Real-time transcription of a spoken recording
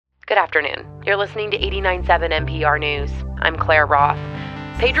Good afternoon. You're listening to 89.7 NPR News. I'm Claire Roth.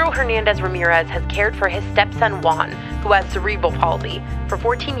 Pedro Hernandez Ramirez has cared for his stepson Juan, who has cerebral palsy, for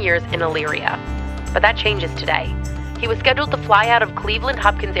 14 years in Elyria. But that changes today. He was scheduled to fly out of Cleveland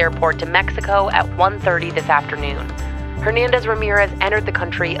Hopkins Airport to Mexico at 1:30 this afternoon. Hernandez Ramirez entered the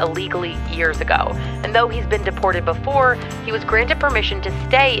country illegally years ago, and though he's been deported before, he was granted permission to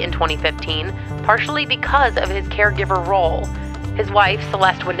stay in 2015, partially because of his caregiver role. His wife,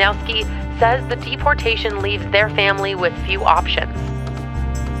 Celeste Winowski, says the deportation leaves their family with few options.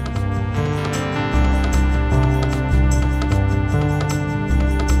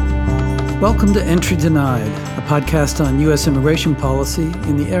 Welcome to Entry Denied, a podcast on U.S. immigration policy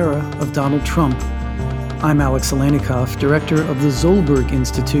in the era of Donald Trump. I'm Alex Alenikoff, director of the Zolberg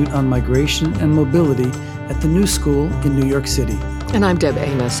Institute on Migration and Mobility at the New School in New York City. And I'm Deb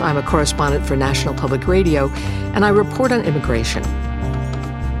Amos. I'm a correspondent for National Public Radio, and I report on immigration.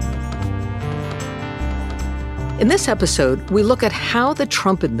 In this episode, we look at how the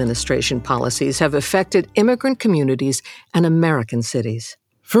Trump administration policies have affected immigrant communities and American cities.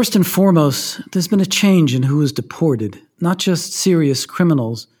 First and foremost, there's been a change in who is deported, not just serious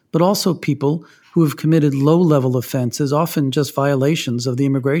criminals, but also people who have committed low-level offenses, often just violations of the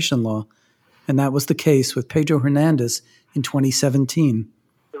immigration law. And that was the case with Pedro Hernandez in 2017.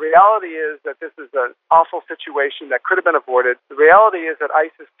 The reality is that this is an awful situation that could have been avoided. The reality is that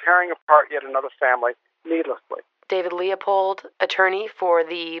ICE is tearing apart yet another family needlessly. David Leopold, attorney for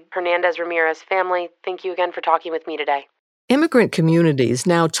the Hernandez Ramirez family, thank you again for talking with me today. Immigrant communities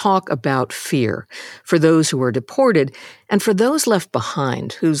now talk about fear for those who are deported and for those left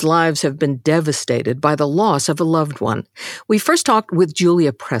behind whose lives have been devastated by the loss of a loved one. We first talked with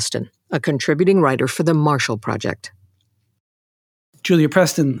Julia Preston, a contributing writer for the Marshall Project. Julia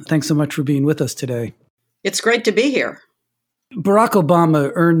Preston, thanks so much for being with us today. It's great to be here. Barack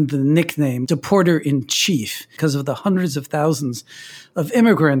Obama earned the nickname Deporter-in-Chief because of the hundreds of thousands of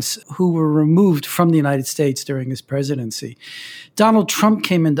immigrants who were removed from the United States during his presidency. Donald Trump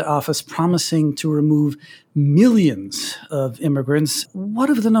came into office promising to remove millions of immigrants. What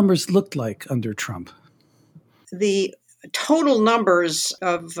have the numbers looked like under Trump? The total numbers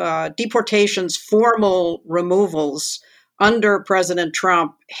of deportations, formal removals under President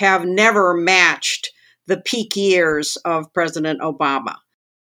Trump have never matched the peak years of President Obama.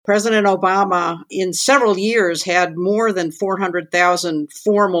 President Obama, in several years, had more than 400,000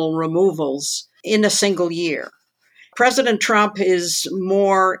 formal removals in a single year. President Trump is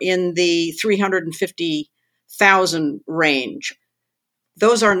more in the 350,000 range.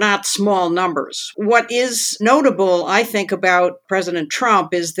 Those are not small numbers. What is notable, I think, about President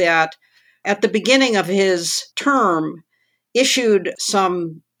Trump is that at the beginning of his term, issued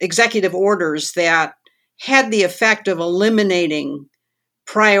some executive orders that had the effect of eliminating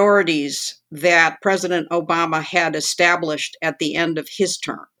priorities that President Obama had established at the end of his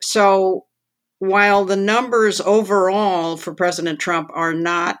term. So while the numbers overall for President Trump are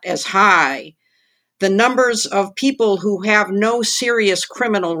not as high, the numbers of people who have no serious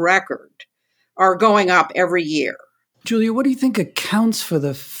criminal record are going up every year. Julia, what do you think accounts for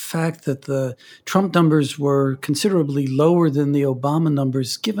the fact that the Trump numbers were considerably lower than the Obama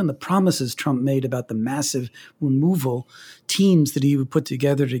numbers, given the promises Trump made about the massive removal teams that he would put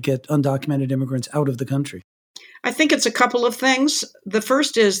together to get undocumented immigrants out of the country? I think it's a couple of things. The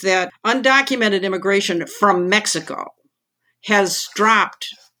first is that undocumented immigration from Mexico has dropped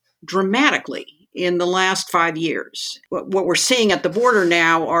dramatically in the last 5 years. What we're seeing at the border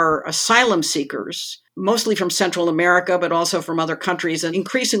now are asylum seekers, mostly from Central America, but also from other countries. And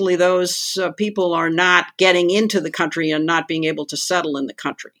increasingly, those people are not getting into the country and not being able to settle in the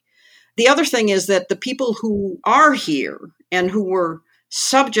country. The other thing is that the people who are here and who were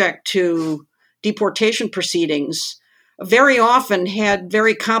subject to deportation proceedings very often had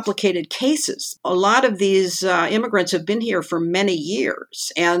very complicated cases. A lot of these immigrants have been here for many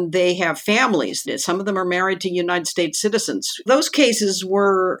years, and they have families. Some of them are married to United States citizens. Those cases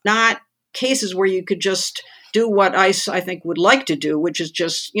were not cases where you could just do what ICE, I think, would like to do, which is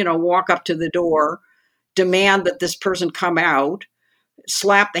just, walk up to the door, demand that this person come out,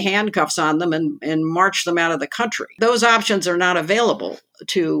 slap the handcuffs on them, and march them out of the country. Those options are not available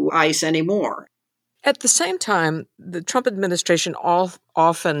to ICE anymore. At the same time, the Trump administration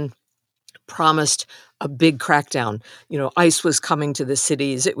often promised a big crackdown. ICE was coming to the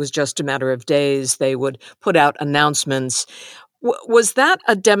cities. It was just a matter of days. They would put out announcements. Was that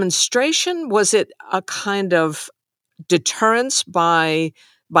a demonstration? Was it a kind of deterrence by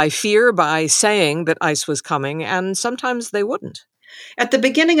fear, by saying that ICE was coming? And sometimes they wouldn't. At the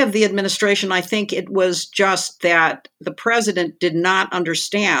beginning of the administration, I think it was just that the president did not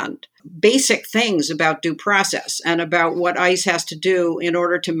understand basic things about due process and about what ICE has to do in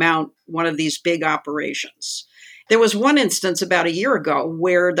order to mount one of these big operations. There was one instance about a year ago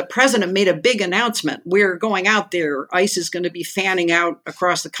where the president made a big announcement. We're going out there. ICE is going to be fanning out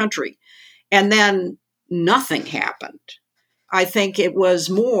across the country. And then nothing happened. I think it was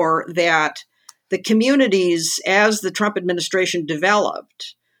more that the communities, as the Trump administration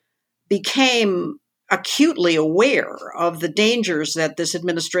developed, became acutely aware of the dangers that this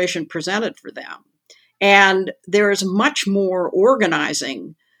administration presented for them. And there is much more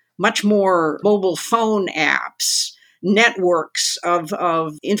organizing, much more mobile phone apps, networks of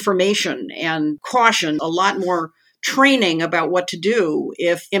information and caution, a lot more training about what to do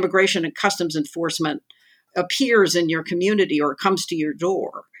if Immigration and Customs Enforcement appears in your community or comes to your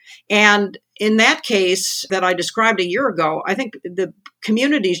door. And in that case that I described a year ago, I think the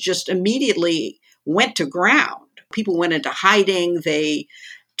communities just immediately went to ground. People went into hiding. They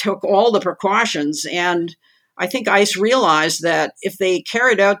took all the precautions. And I think ICE realized that if they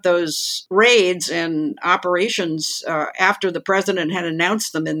carried out those raids and operations after the president had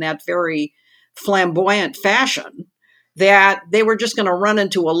announced them in that very flamboyant fashion, that they were just going to run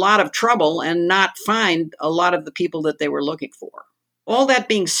into a lot of trouble and not find a lot of the people that they were looking for. All that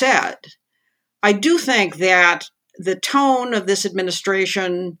being said, I do think that the tone of this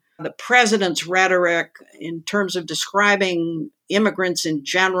administration, the president's rhetoric in terms of describing immigrants in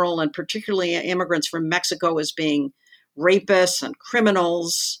general, and particularly immigrants from Mexico as being rapists and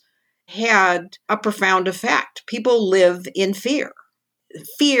criminals, had a profound effect. People live in fear.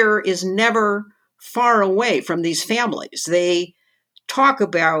 Fear is never far away from these families. They talk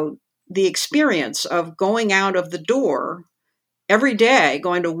about the experience of going out of the door every day,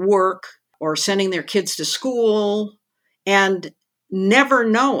 going to work or sending their kids to school, and never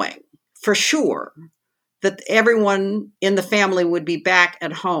knowing for sure that everyone in the family would be back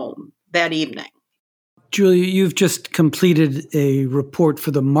at home that evening. Julia, you've just completed a report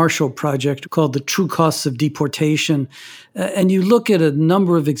for the Marshall Project called The True Costs of Deportation. And you look at a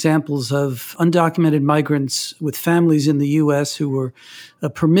number of examples of undocumented migrants with families in the U.S. who were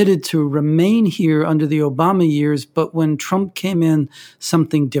permitted to remain here under the Obama years. But when Trump came in,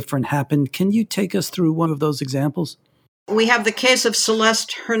 something different happened. Can you take us through one of those examples? We have the case of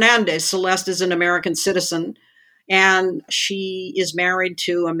Celeste Hernandez. Celeste is an American citizen, and she is married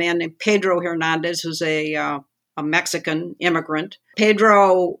to a man named Pedro Hernandez, who's a Mexican immigrant.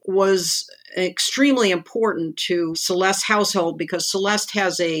 Pedro was extremely important to Celeste's household because Celeste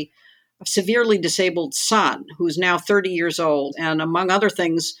has a severely disabled son who's now 30 years old. And among other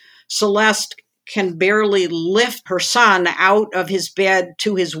things, Celeste can barely lift her son out of his bed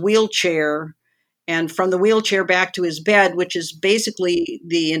to his wheelchair and from the wheelchair back to his bed, which is basically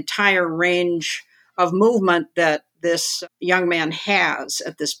the entire range of movement that this young man has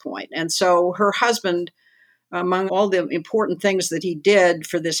at this point. And so her husband, among all the important things that he did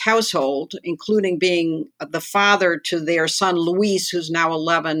for this household, including being the father to their son Luis, who's now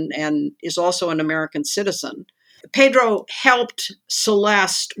 11 and is also an American citizen, Pedro helped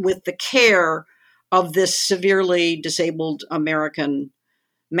Celeste with the care of this severely disabled American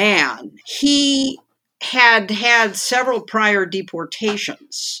man. He had several prior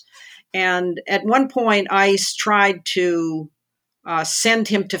deportations. And at one point, ICE tried to send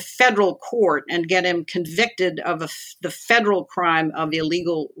him to federal court and get him convicted of the federal crime of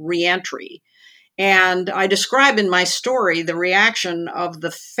illegal reentry. And I describe in my story the reaction of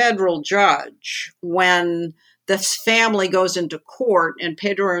the federal judge when this family goes into court and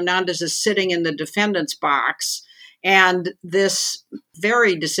Pedro Hernandez is sitting in the defendant's box, and this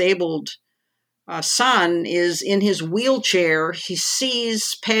very disabled son is in his wheelchair. He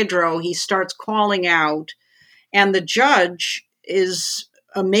sees Pedro. He starts calling out. And the judge is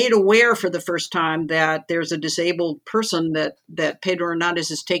made aware for the first time that there's a disabled person that Pedro Hernandez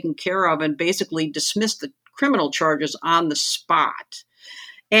is taking care of, and basically dismissed the criminal charges on the spot.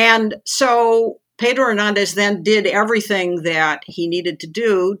 And so Pedro Hernandez then did everything that he needed to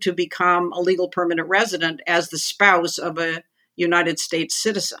do to become a legal permanent resident as the spouse of a United States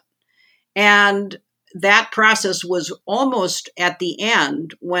citizen. And that process was almost at the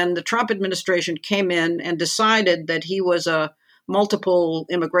end when the Trump administration came in and decided that he was a multiple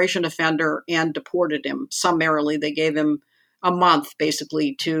immigration offender and deported him summarily. They gave him a month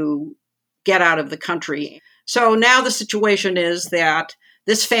basically to get out of the country. So now the situation is that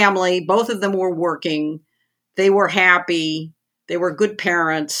this family, both of them were working, they were happy, they were good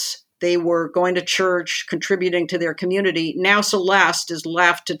parents, they were going to church, contributing to their community. Now Celeste is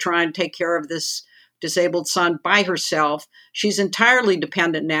left to try and take care of this disabled son by herself. She's entirely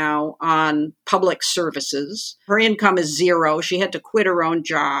dependent now on public services. Her income is zero. She had to quit her own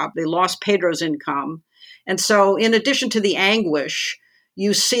job. They lost Pedro's income. And so in addition to the anguish,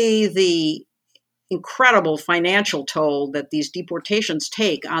 you see the incredible financial toll that these deportations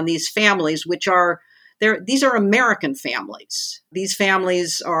take on these families, which are these are American families. These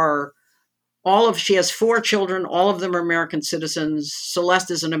families are she has 4 children, all of them are American citizens.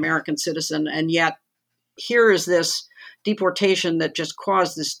 Celeste is an American citizen, and yet here is this deportation that just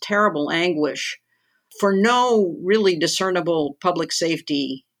caused this terrible anguish for no really discernible public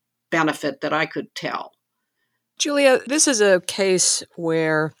safety benefit that I could tell. Julia, this is a case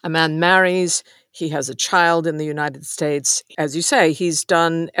where a man marries, he has a child in the United States. As you say, he's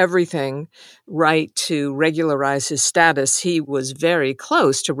done everything right to regularize his status. He was very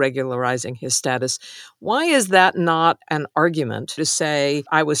close to regularizing his status. Why is that not an argument to say,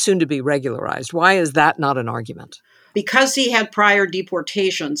 I was soon to be regularized? Why is that not an argument? Because he had prior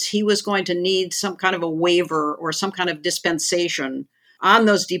deportations, he was going to need some kind of a waiver or some kind of dispensation on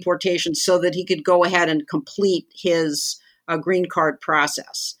those deportations so that he could go ahead and complete his green card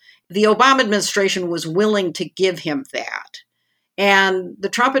process. The Obama administration was willing to give him that. And the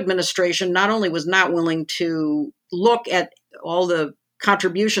Trump administration not only was not willing to look at all the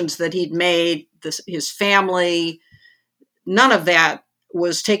contributions that he'd made, his family, none of that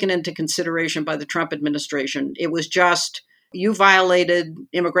was taken into consideration by the Trump administration. It was just, you violated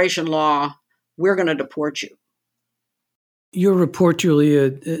immigration law, we're going to deport you. Your report,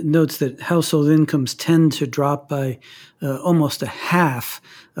 Julia, notes that household incomes tend to drop by almost a half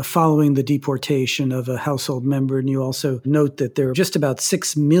following the deportation of a household member. And you also note that there are just about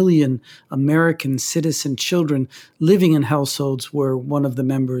 6 million American citizen children living in households where one of the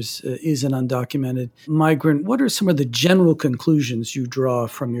members is an undocumented migrant. What are some of the general conclusions you draw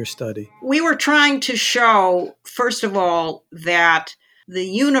from your study? We were trying to show, first of all, that the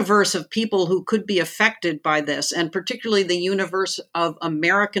universe of people who could be affected by this, and particularly the universe of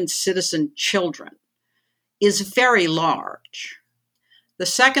American citizen children, is very large. The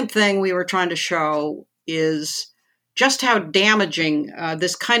second thing we were trying to show is just how damaging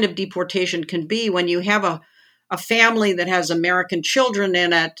this kind of deportation can be when you have a family that has American children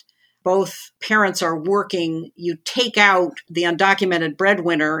in it. Both parents are working, you take out the undocumented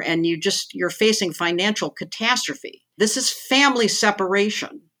breadwinner and you're facing financial catastrophe. This is family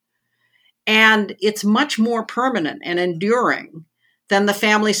separation. And it's much more permanent and enduring than the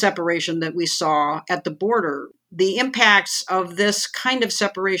family separation that we saw at the border. The impacts of this kind of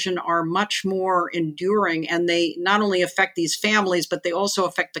separation are much more enduring, and they not only affect these families, but they also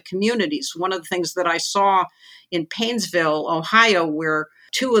affect the communities. One of the things that I saw in Painesville, Ohio, where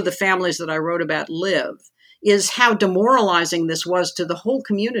 2 of the families that I wrote about live, is how demoralizing this was to the whole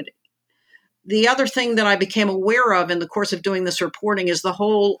community. The other thing that I became aware of in the course of doing this reporting is the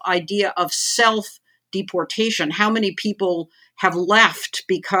whole idea of self-deportation. How many people have left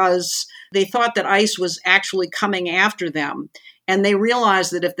because they thought that ICE was actually coming after them, and they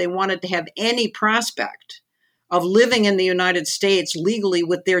realized that if they wanted to have any prospect of living in the United States legally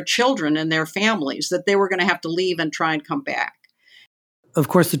with their children and their families, that they were going to have to leave and try and come back. Of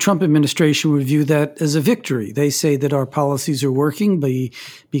course, the Trump administration would view that as a victory. They say that our policies are working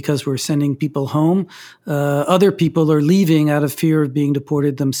because we're sending people home. Other people are leaving out of fear of being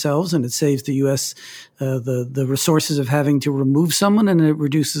deported themselves, and it saves the U.S. The resources of having to remove someone, and it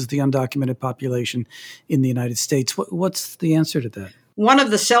reduces the undocumented population in the United States. What's the answer to that? One of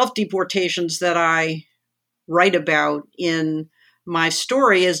the self-deportations that I write about in my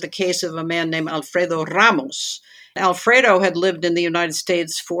story is the case of a man named Alfredo Ramos. Alfredo had lived in the United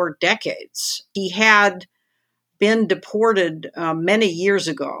States for decades. He had been deported many years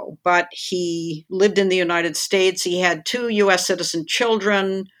ago, but he lived in the United States. He had 2 U.S. citizen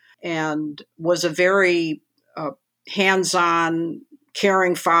children and was a very hands-on,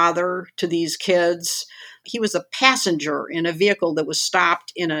 caring father to these kids. He was a passenger in a vehicle that was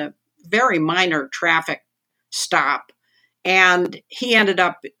stopped in a very minor traffic stop, and he ended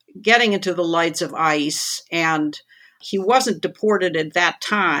up getting into the lights of ICE, and he wasn't deported at that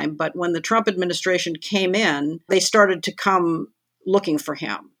time, but when the Trump administration came in, they started to come looking for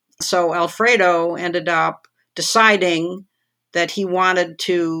him. So Alfredo ended up deciding that he wanted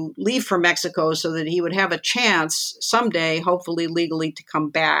to leave for Mexico so that he would have a chance someday, hopefully legally, to come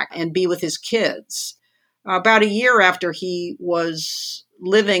back and be with his kids. About a year after he was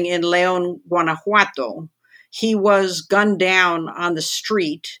living in León, Guanajuato, he was gunned down on the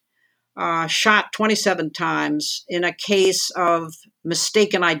street, shot 27 times in a case of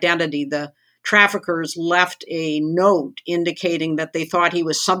mistaken identity. The traffickers left a note indicating that they thought he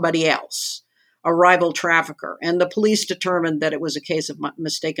was somebody else. a rival trafficker. And the police determined that it was a case of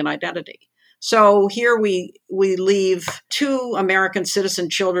mistaken identity. So here we leave 2 American citizen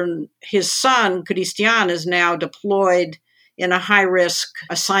children. His son, Christian, is now deployed in a high-risk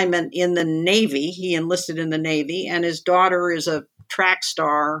assignment in the Navy. He enlisted in the Navy, and his daughter is a track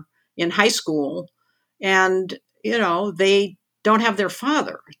star in high school. And, they don't have their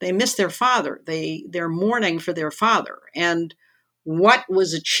father. They miss their father. They're mourning for their father. And what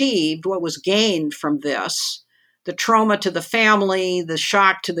was achieved, what was gained from this, the trauma to the family, the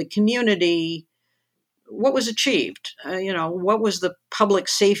shock to the community, what was achieved? What was the public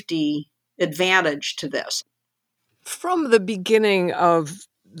safety advantage to this? From the beginning of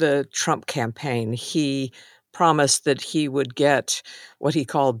the Trump campaign, he promised that he would get what he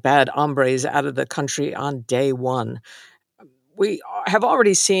called bad hombres out of the country on day one. We have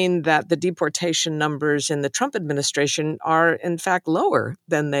already seen that the deportation numbers in the Trump administration are, in fact, lower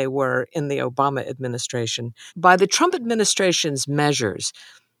than they were in the Obama administration. By the Trump administration's measures,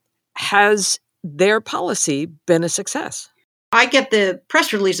 has their policy been a success? I get the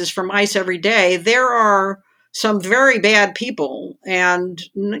press releases from ICE every day. There are some very bad people, and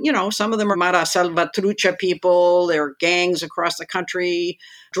some of them are Mara Salvatrucha people. They're gangs across the country,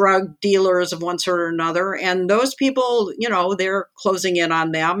 drug dealers of one sort or another, and those people, they're closing in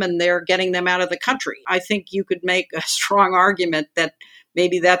on them and they're getting them out of the country. I think you could make a strong argument that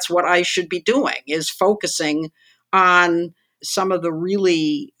maybe that's what ICE should be doing, is focusing on some of the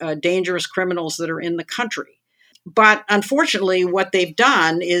really dangerous criminals that are in the country. But unfortunately, what they've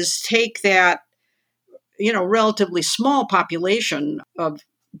done is take that relatively small population of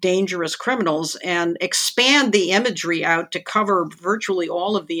dangerous criminals and expand the imagery out to cover virtually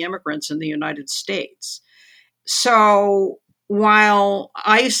all of the immigrants in the United States. So while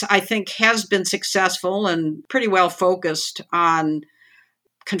ICE, I think, has been successful and pretty well focused on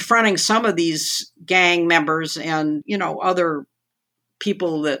confronting some of these gang members and, other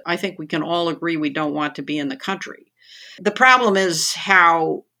people that I think we can all agree we don't want to be in the country. The problem is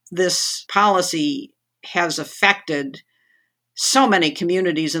how this policy has affected so many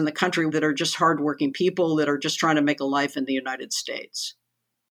communities in the country that are just hardworking people that are just trying to make a life in the United States.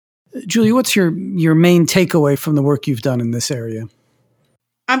 Julie, what's your main takeaway from the work you've done in this area?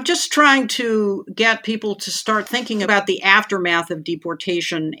 I'm just trying to get people to start thinking about the aftermath of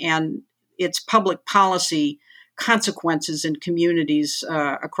deportation and its public policy consequences in communities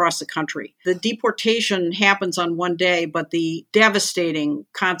across the country. The deportation happens on one day, but the devastating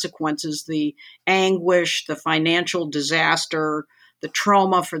consequences, the anguish, the financial disaster, the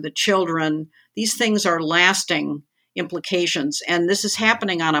trauma for the children, these things are lasting implications, and this is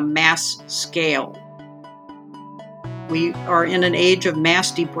happening on a mass scale. We are in an age of mass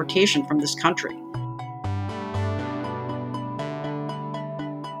deportation from this country.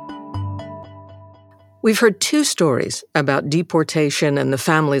 We've heard 2 stories about deportation and the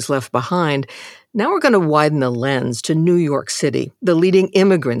families left behind. Now we're going to widen the lens to New York City, the leading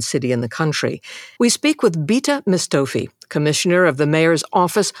immigrant city in the country. We speak with Bita Mistophi, Commissioner of the Mayor's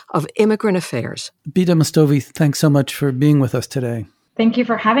Office of Immigrant Affairs. Bita Mistophi, thanks so much for being with us today. Thank you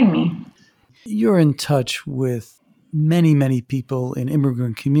for having me. You're in touch with many, many people in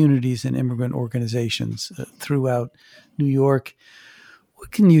immigrant communities and immigrant organizations throughout New York.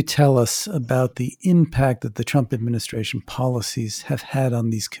 What can you tell us about the impact that the Trump administration policies have had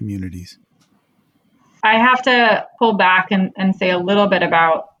on these communities? I have to pull back and say a little bit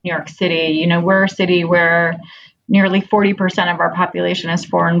about New York City. We're a city where nearly 40% of our population is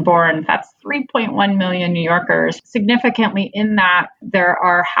foreign born. That's 3.1 million New Yorkers. Significantly in that, there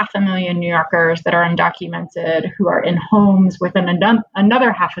are 500,000 New Yorkers that are undocumented who are in homes within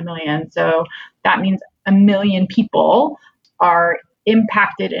another 500,000. So that means 1 million people are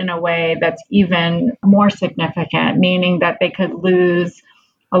impacted in a way that's even more significant, meaning that they could lose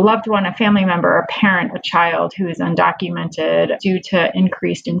a loved one, a family member, a parent, a child who is undocumented due to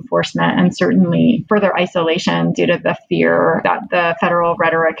increased enforcement and certainly further isolation due to the fear that the federal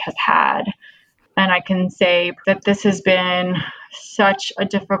rhetoric has had. And I can say that this has been such a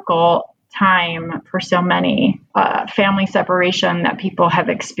difficult time for so many. Family separation that people have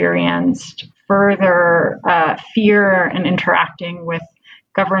experienced, further fear in interacting with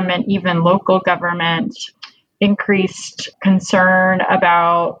government, even local government, increased concern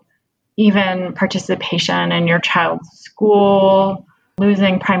about even participation in your child's school,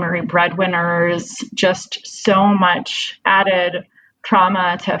 losing primary breadwinners, just so much added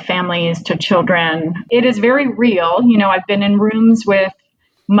trauma to families, to children. It is very real. I've been in rooms with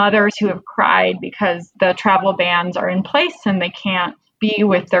mothers who have cried because the travel bans are in place and they can't be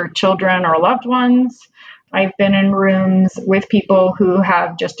with their children or loved ones. I've been in rooms with people who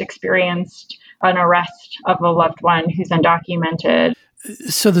have just experienced an arrest of a loved one who's undocumented.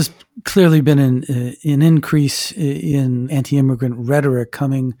 So there's clearly been an increase in anti-immigrant rhetoric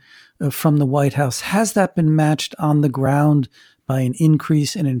coming from the White House. Has that been matched on the ground by an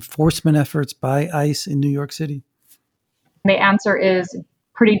increase in enforcement efforts by ICE in New York City? The answer is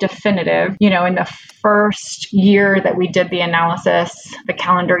pretty definitive. In the first year that we did the analysis, the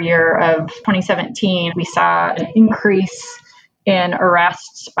calendar year of 2017, we saw an increase in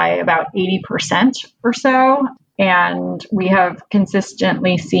arrests by about 80% or so. And we have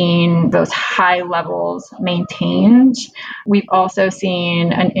consistently seen those high levels maintained. We've also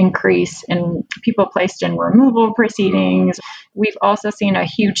seen an increase in people placed in removal proceedings. We've also seen a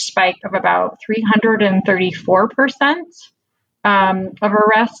huge spike of about 334% of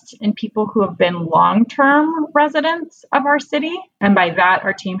arrests in people who have been long-term residents of our city. And by that,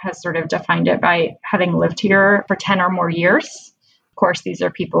 our team has sort of defined it by having lived here for 10 or more years. Of course, these are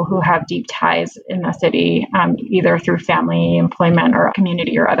people who have deep ties in the city, either through family, employment, or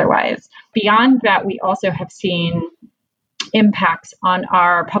community or otherwise. Beyond that, we also have seen impacts on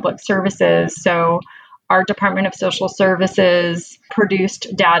our public services. So our Department of Social Services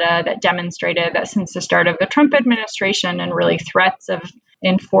produced data that demonstrated that since the start of the Trump administration and really threats of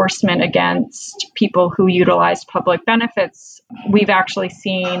enforcement against people who utilized public benefits, we've actually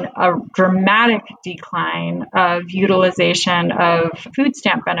seen a dramatic decline of utilization of food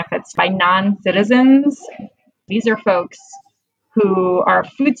stamp benefits by non-citizens. These are folks who are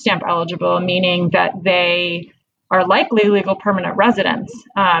food stamp eligible, meaning that they are likely legal permanent residents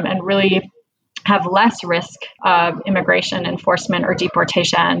and really have less risk of immigration enforcement or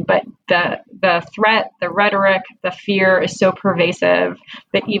deportation. But the threat, the rhetoric, the fear is so pervasive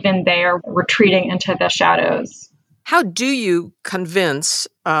that even they are retreating into the shadows. How do you convince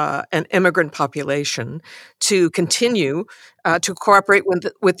an immigrant population to continue to cooperate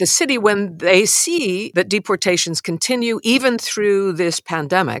with the city when they see that deportations continue even through this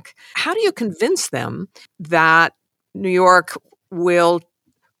pandemic? How do you convince them that New York will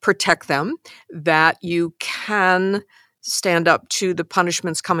protect them, that you can stand up to the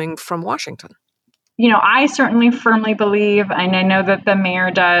punishments coming from Washington? I certainly firmly believe, and I know that the mayor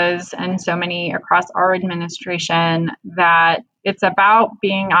does, and so many across our administration, that it's about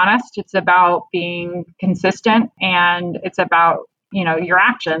being honest, it's about being consistent, and it's about, your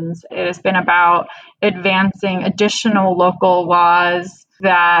actions. It has been about advancing additional local laws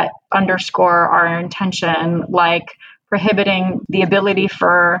that underscore our intention, like prohibiting the ability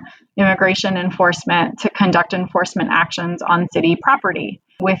for immigration enforcement to conduct enforcement actions on city property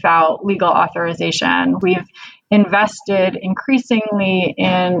without legal authorization. We've invested increasingly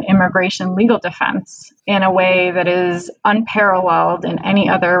in immigration legal defense in a way that is unparalleled in any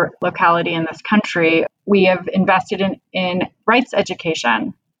other locality in this country. We have invested in rights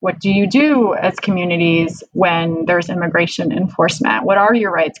education. What do you do as communities when there's immigration enforcement? What are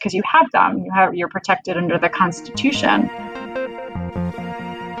your rights? Because you have them. You're protected under the Constitution.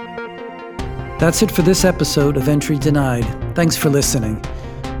 That's it for this episode of Entry Denied. Thanks for listening.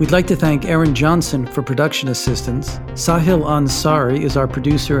 We'd like to thank Erin Johnson for production assistance. Sahil Ansari is our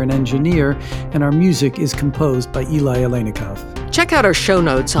producer and engineer, and our music is composed by Eli Aleynikov. Check out our show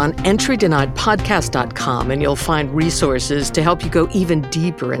notes on EntryDeniedPodcast.com, and you'll find resources to help you go even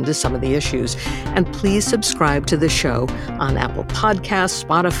deeper into some of the issues. And please subscribe to the show on Apple Podcasts,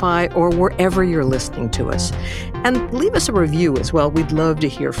 Spotify, or wherever you're listening to us. And leave us a review as well. We'd love to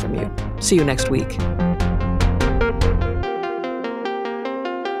hear from you. See you next week.